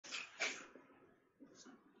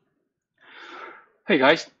Hey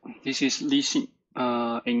guys, this is LIXIN.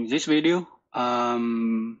 In this video,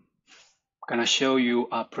 I'm gonna show you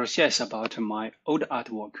a process about my old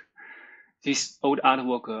artwork. This old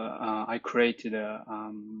artwork I created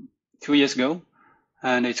 2 years ago,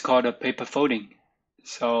 and it's called a paper folding.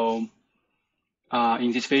 So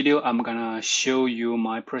in this video, I'm gonna show you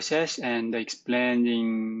my process and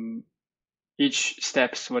explaining each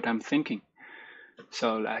steps what I'm thinking.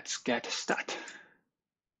 So let's get started.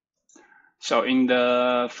 So in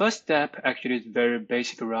the first step, actually, it's very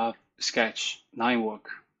basic rough sketch line work.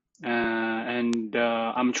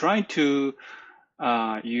 I'm trying to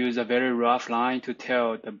use a very rough line to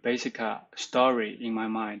tell the basic story in my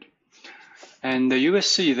mind. And you will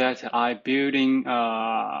see that I'm building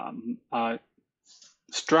a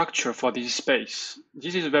structure for this space.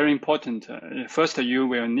 This is very important. First, you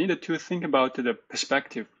will need to think about the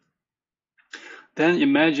perspective. Then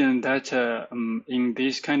imagine that in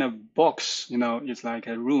this kind of box, it's like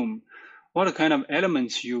a room. What kind of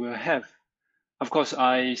elements you will have? Of course,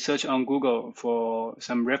 I search on Google for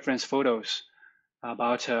some reference photos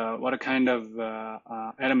about what kind of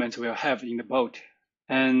elements we'll have in the boat.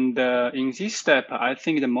 And in this step, I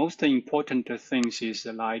think the most important things is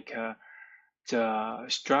like the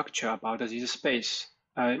structure about this space.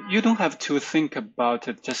 You don't have to think about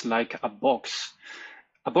it just like a box.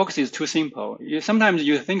 A box is too simple. Sometimes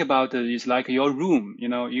you think about it, it's like your room.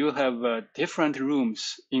 You have different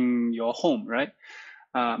rooms in your home, right?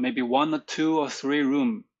 Maybe 1 or 2 or 3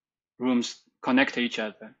 rooms connect to each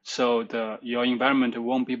other, so your environment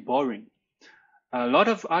won't be boring. A lot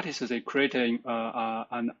of artists, they create the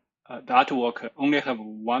artwork only have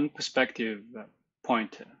one perspective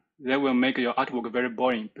point. That will make your artwork very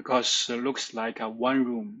boring because it looks like a one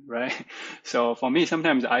room, right? So for me,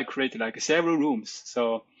 sometimes I create like several rooms.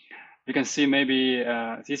 So you can see maybe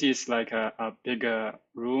this is like a bigger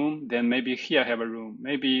room. Then maybe here I have a room.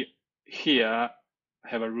 Maybe here I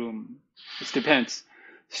have a room. It depends.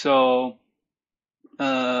 So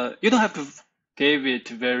you don't have to give it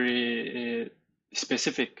very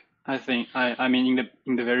specific. I think. I mean,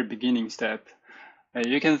 in the very beginning step,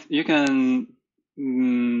 you can.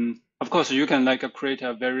 Of course, you can like create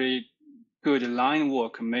a very good line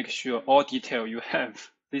work, make sure all detail you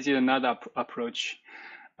have. This is another approach.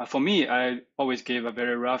 For me, I always give a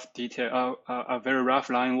very rough detail, a very rough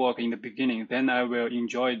line work in the beginning. Then I will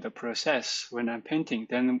enjoy the process when I'm painting.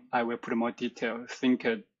 Then I will put more detail, think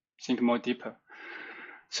more deeper.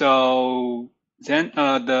 So then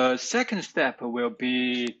the second step will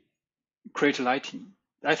be create lighting.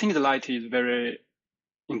 I think the light is very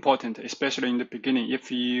important, especially in the beginning. If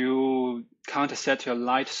you can't set your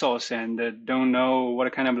light source and don't know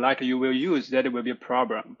what kind of light you will use, that will be a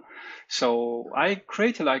problem. So I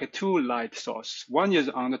create like 2 light source. One is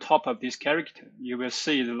on the top of this character. You will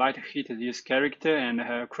see the light hit this character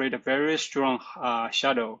and create a very strong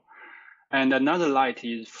shadow. And another light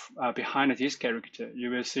is behind this character. You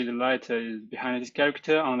will see the light is behind this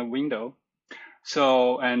character on the window.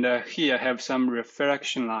 So, and here I have some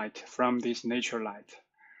reflection light from this nature light.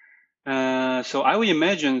 So I will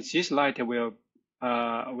imagine this light will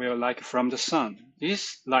like from the sun.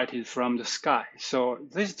 This light is from the sky. So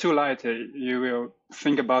these 2 lights, you will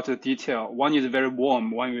think about the detail. One is very warm,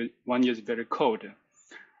 one is very cold. I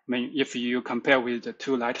mean, if you compare with the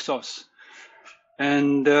 2 light source.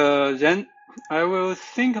 And then I will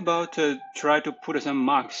think about try to put some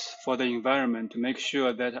marks for the environment to make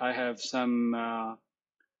sure that I have some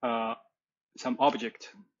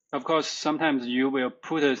object. Of course, sometimes you will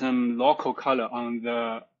put some local color on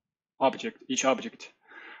the object, each object.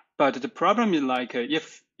 But the problem is like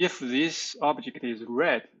if this object is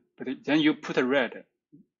red, but then you put a red,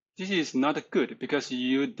 this is not good because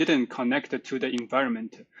you didn't connect to the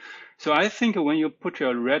environment. So I think when you put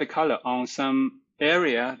your red color on some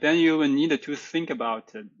area, then you will need to think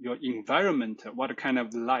about your environment, what kind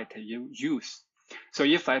of light you use. So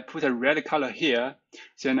if I put a red color here,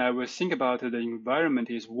 then I will think about the environment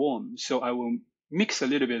is warm. So I will mix a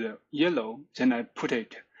little bit of yellow, then I put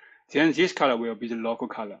it. Then this color will be the local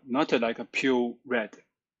color, not like a pure red.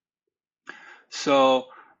 So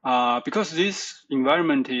because this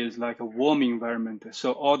environment is like a warm environment,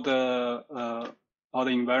 so all the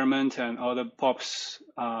environment and all the pops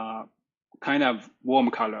are kind of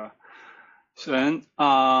warm color. So then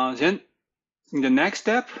in the next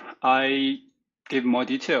step, I give more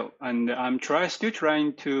detail, and I'm still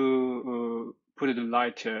trying to put the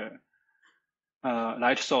light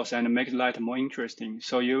source and make the light more interesting.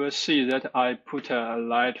 So you will see that I put a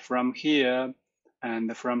light from here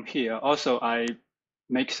and from here. Also, I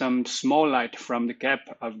make some small light from the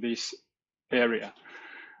gap of this area.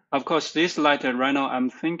 Of course, this light right now, I'm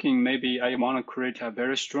thinking maybe I want to create a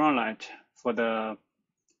very strong light for the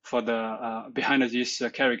behind this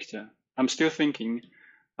character. I'm still thinking.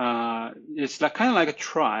 It's like kind of like a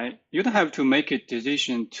try. You don't have to make a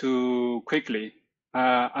decision too quickly.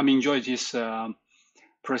 I'm enjoying this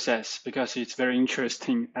process because it's very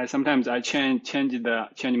interesting. Sometimes I change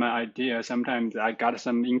my idea. Sometimes I got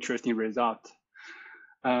some interesting result.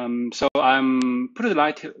 So I'm put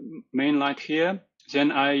the main light here.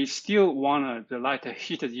 Then I still want the light to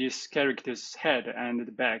hit this character's head and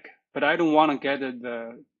the back, but I don't want to get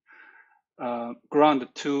the ground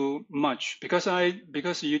too much because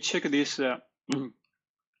you check this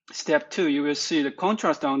step 2, you will see the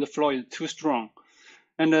contrast on the floor is too strong,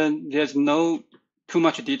 and then there's no too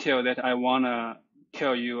much detail that I wanna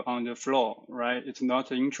tell you on the floor, right? It's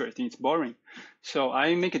not interesting, it's boring. So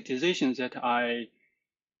I make a decision that I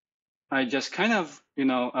just kind of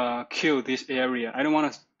kill this area. I don't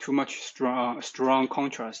want too much strong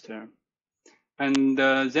contrast there. And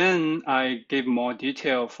then I give more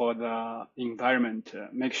detail for the environment.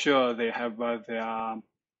 Make sure they have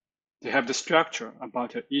the structure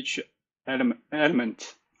about each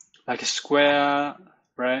element, like a square,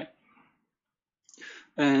 right?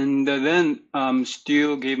 And then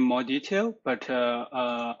still give more detail, but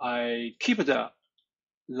I keep the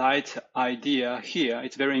light idea here.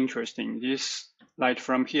 It's very interesting. This light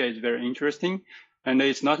from here is very interesting, and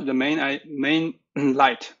it's not the main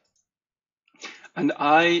light. And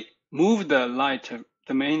I move the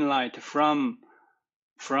main light from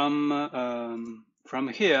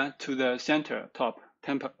here to the center top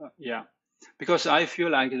yeah, because I feel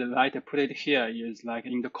like the light put it here is like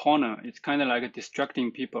in the corner. It's kind of like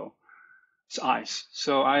distracting people's eyes.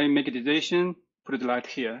 So I make a decision, put the light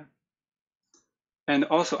here, and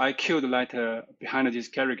also I kill the light behind this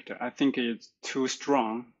character. I think it's too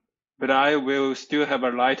strong, but I will still have a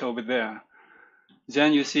light over there.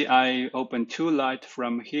 Then you see I open 2 light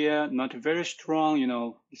from here, not very strong,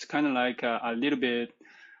 it's kind of like a little bit.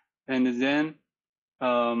 And then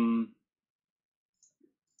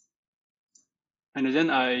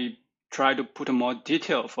I try to put more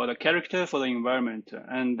detail for the character, for the environment,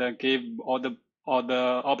 and give all the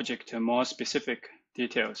object more specific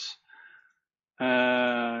details.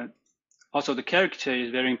 Also, the character is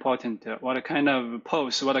very important. What kind of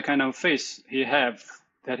pose, what kind of face he have,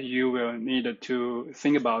 that you will need to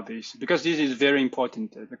think about this, because this is very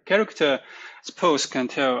important. The character's pose can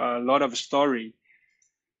tell a lot of story.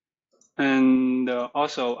 And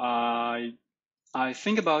also, I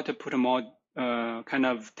think about to put more kind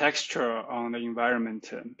of texture on the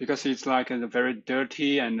environment because it's like a very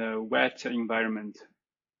dirty and wet environment.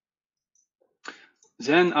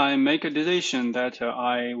 Then I make a decision that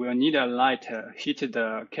I will need a light hit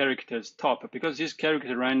the character's top, because this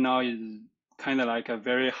character right now is kind of like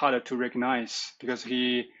very hard to recognize because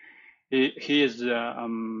he is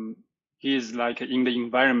like in the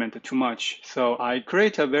environment too much. So I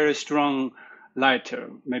create a very strong light,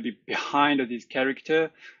 maybe behind this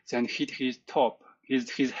character, then hit his top,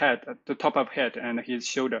 his head, the top of head and his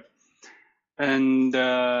shoulder, and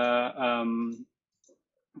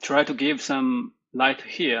try to give some light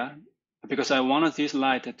here because I want this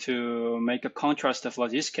light to make a contrast for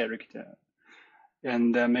this character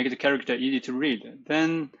and make the character easy to read.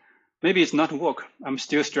 Then maybe it's not work. I'm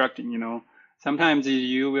still struggling, Sometimes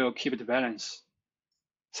you will keep the balance.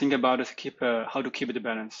 Think about how to keep the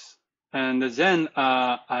balance. And then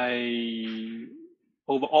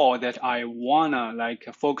overall that I wanna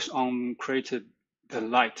like focus on create the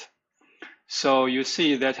light. So you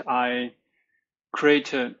see that I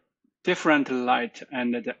create a different light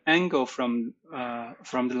and the angle from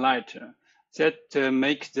the light that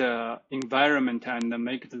make the environment and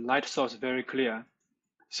make the light source very clear.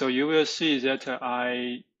 So you will see that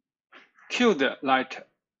I kill the light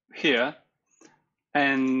here,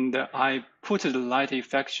 and I put the light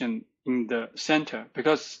effect in the center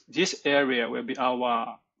because this area will be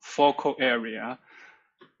our focal area.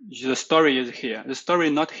 The story is here. The story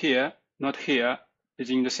not here, is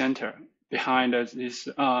in the center behind this,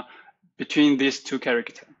 between these 2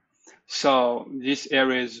 characters. So this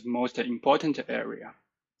area is most important area.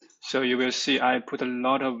 So you will see I put a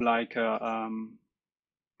lot of like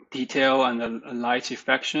detail and light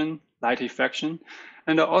effect,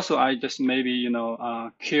 and also I just maybe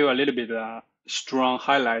kill a little bit strong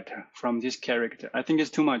highlight from this character. I think it's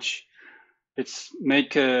too much. It's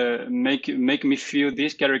make me feel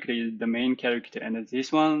this character is the main character and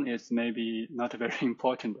this one is maybe not very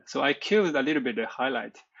important. So I killed a little bit of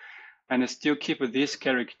highlight and still keep this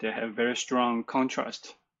character have very strong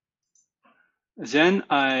contrast. Then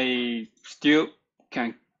I still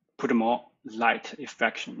can put more light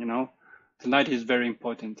effect. The light is very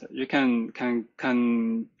important. You can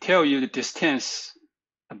tell you the distance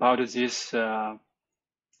about this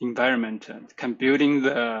environment, can building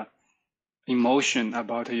the emotion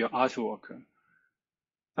about your artwork.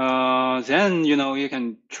 Then you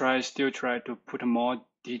can still try to put more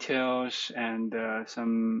details and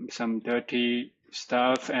some dirty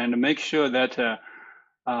stuff, and make sure that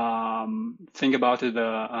think about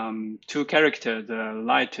the two characters. The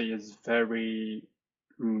light is very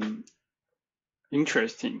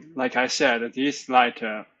interesting. Like I said, this light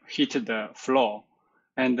hit the floor,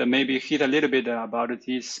 and maybe hit a little bit about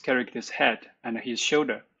this character's head and his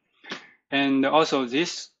shoulder. And also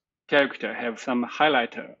this character have some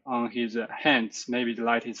highlighter on his hands. Maybe the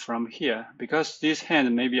light is from here, because this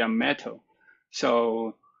hand may be a metal.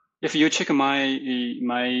 So if you check my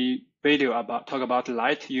video talk about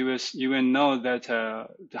light, you will know that the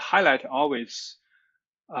highlight always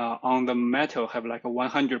on the metal have like a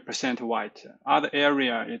 100% white. Other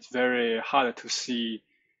area it's very hard to see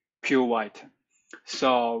pure white.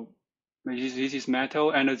 So this is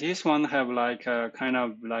metal, and this one have like a kind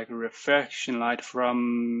of like a reflection light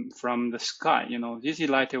from the sky. This is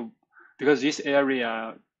light because this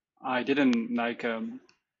area I didn't like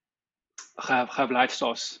have light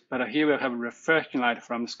source, but here we have reflection light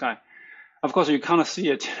from the sky. Of course, you can't see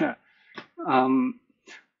it.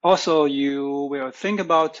 Also, you will think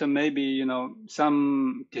about maybe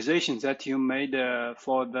some decisions that you made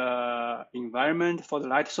for the environment, for the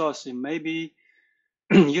light source. Maybe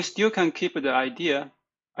you still can keep the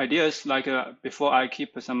ideas like before I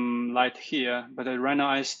keep some light here, but right now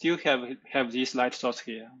I still have this light source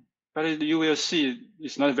here. But you will see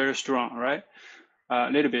it's not very strong, right? A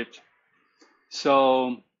little bit.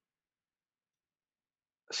 So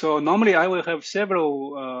normally I will have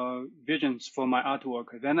several visions for my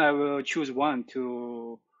artwork. Then I will choose one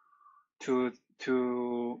to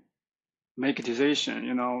make a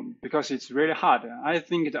decision, because it's really hard. I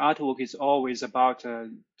think the artwork is always about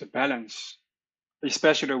the balance,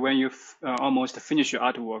 especially when you almost finish your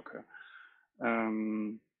artwork.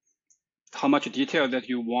 How much detail that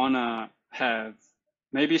you wanna have.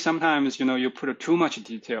 Maybe sometimes, you put too much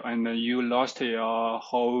detail and you lost your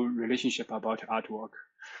whole relationship about artwork.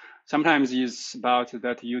 Sometimes it's about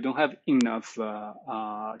that you don't have enough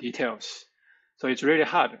details. So it's really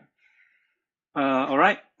hard. All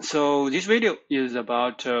right, so this video is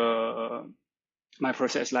about my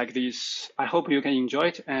process like this. I hope you can enjoy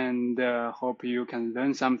it, and hope you can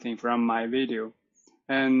learn something from my video.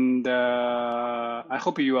 And I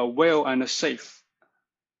hope you are well and safe.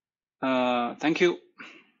 Thank you.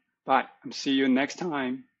 Bye. See you next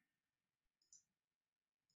time.